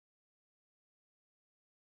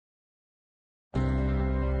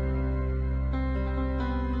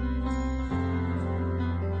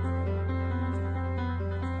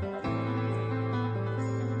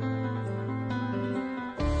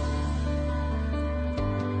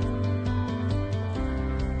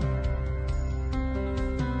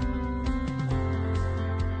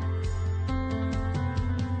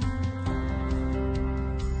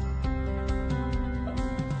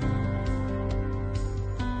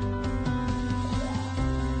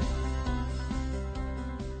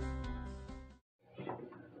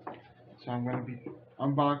So I'm gonna be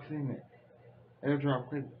unboxing the airdrop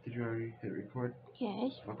crate. Did you already hit record?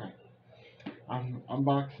 Yes. Okay. I'm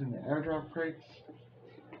unboxing the airdrop crates.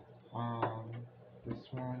 This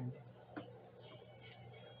one.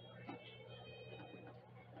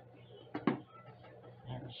 I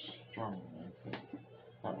have a strong one, but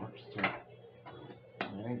that works too.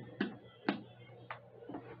 Alright.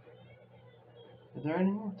 Is there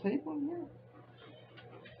any more tape on here?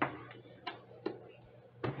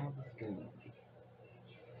 How's this going?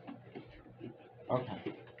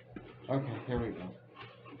 Okay. Okay, here we go.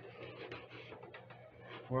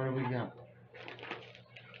 What do we got?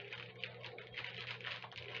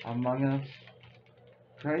 Among Us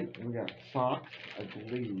crate. We got socks, I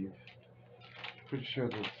believe. Pretty sure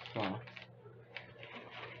there's socks.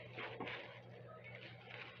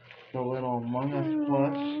 The little Among Us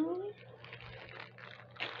plush.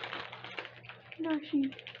 No,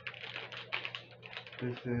 she.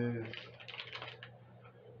 This is...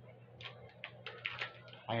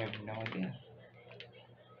 I have no idea.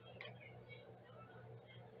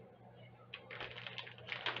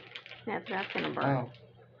 That's gonna burn.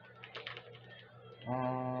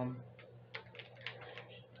 Oh.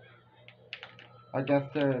 I guess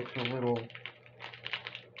there's a little,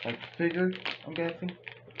 like, figure, I'm guessing.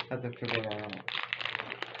 I have to figure that out.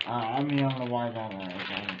 I mean, I don't know why that is.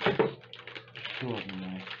 Two of them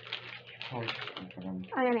there. Probably just for them.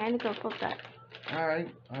 I need to go flip that. Alright.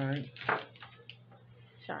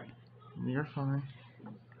 Sorry. You're fine.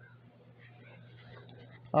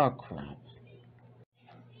 Oh, crap.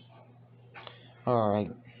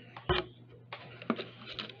 Alright.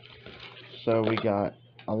 So we got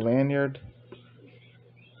a lanyard.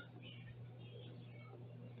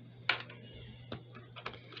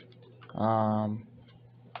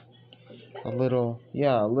 A little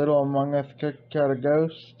Among Us got a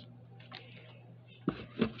ghost.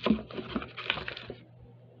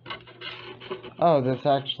 Oh, this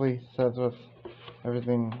actually says what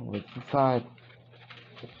everything was inside.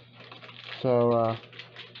 So,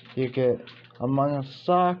 you get Among Us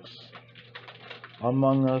socks,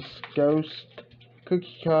 Among Us ghost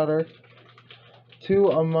cookie cutter, 2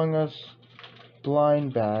 Among Us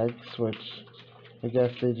blind bags, which I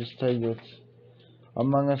guess they just tell you it's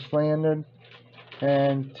Among Us lanyard,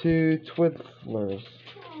 and 2 Twizzlers.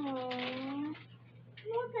 Aww,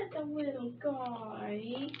 look at the little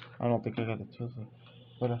guy. I don't think I got a Twizzler,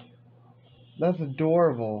 but that's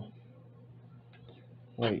adorable.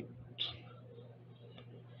 Wait.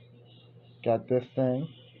 Got this thing.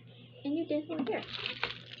 And you did one here.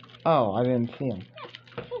 Oh, I didn't see him.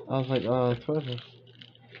 I was like, oh, Twizzlers.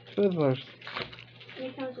 Twizzlers. And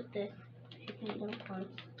it comes with this. Little cards.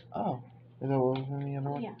 Oh, is that what was in the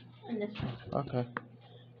other one? Yeah, and this one. Okay.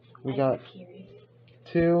 We got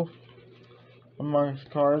 2 Among Us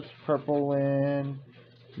cards, purple and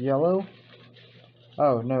yellow.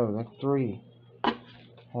 Oh, no, that's 3.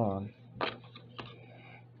 Hold on.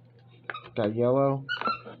 Got yellow,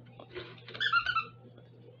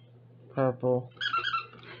 purple.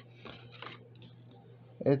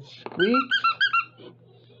 It squeaks.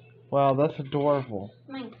 Wow, that's adorable.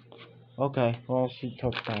 Mine. Okay, well, she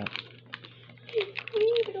took that.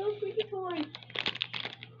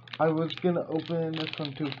 I was gonna open this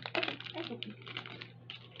one too.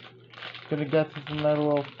 Gonna guess it's another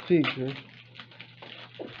little figure.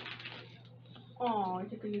 Oh, I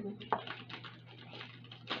took a little.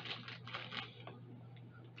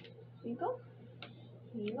 Here you go.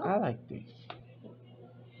 I like these.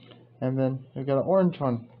 And then we got an orange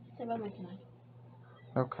one.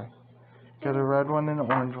 Okay. Got a red one and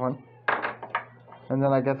an orange one. And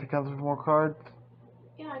then I guess it comes with more cards.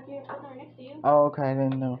 Yeah, I gave one next to you. Oh, okay, I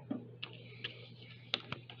didn't know.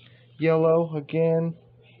 Yellow again.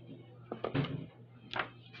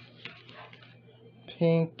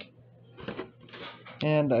 Pink.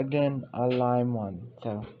 And again, a lime one.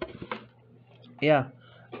 So, yeah.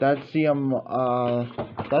 That's the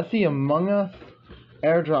Among Us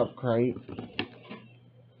airdrop crate.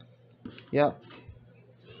 Yep.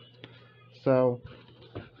 So,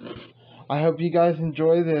 I hope you guys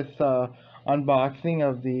enjoy this unboxing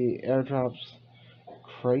of the airdrops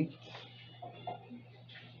crates.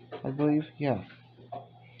 I believe, yeah.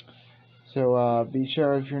 So be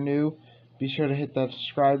sure, if you're new, be sure to hit that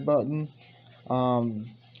subscribe button.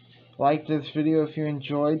 Like this video if you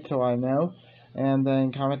enjoyed, so I know. And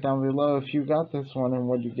then comment down below if you got this one and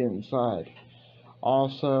what you get inside.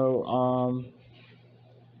 Also,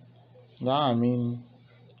 yeah, I mean,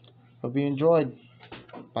 hope you enjoyed.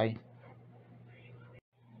 Bye.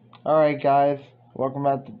 Alright guys, welcome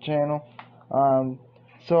back to the channel.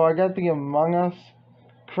 So I got the Among Us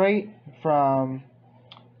crate from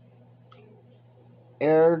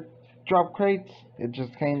Airdrop crates. It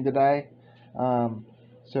just came today.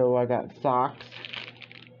 So I got socks.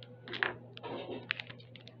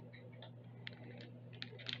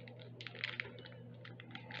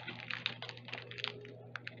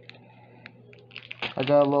 I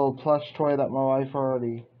got a little plush toy that my wife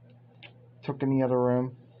already took in the other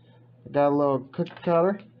room. I got a little cookie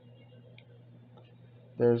cutter.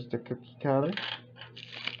 There's the cookie cutter.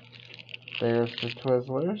 There's the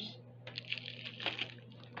Twizzlers.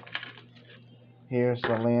 Here's the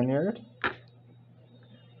lanyard.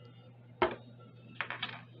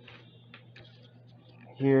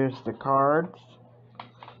 Here's the cards.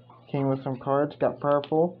 Came with some cards. Got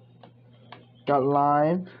purple. Got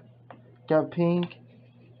lime. Got pink.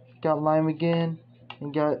 Got lime again.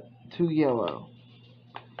 And got 2 yellow.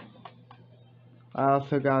 I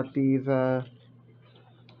also got these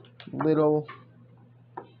little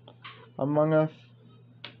Among Us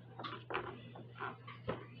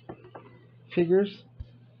figures.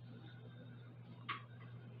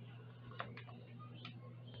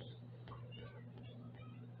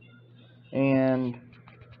 And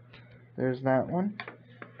there's that one.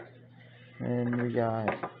 And we got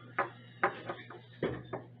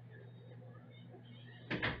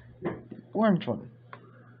orange one.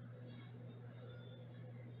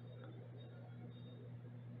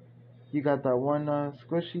 You got that one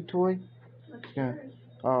squishy toy? Yeah.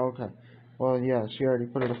 Oh, okay. Well, yeah, she already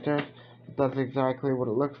put it upstairs. But that's exactly what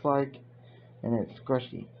it looks like, and it's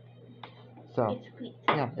squishy. So, It squeaks.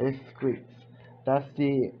 yeah, it squeaks. That's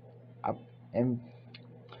the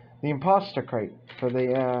imposter crate for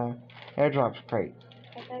the airdrops crate.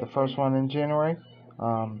 The first one in January.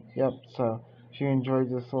 Yep. So, if you enjoyed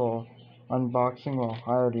this little unboxing, well,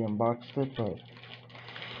 I already unboxed it, but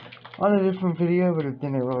on a different video, but it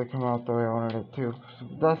didn't really come out the way I wanted it to. So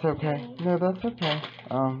that's okay. No, that's okay.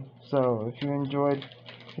 So if you enjoyed,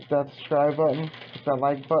 hit that subscribe button, hit that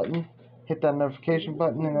like button, hit that notification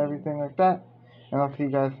button and everything like that. And I'll see you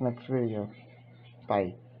guys next video.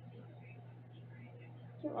 Bye.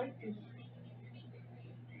 I don't like this.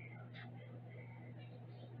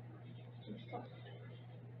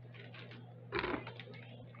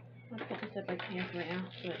 I'll put this up my pants right now.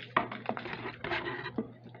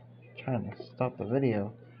 Trying to stop the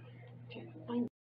video.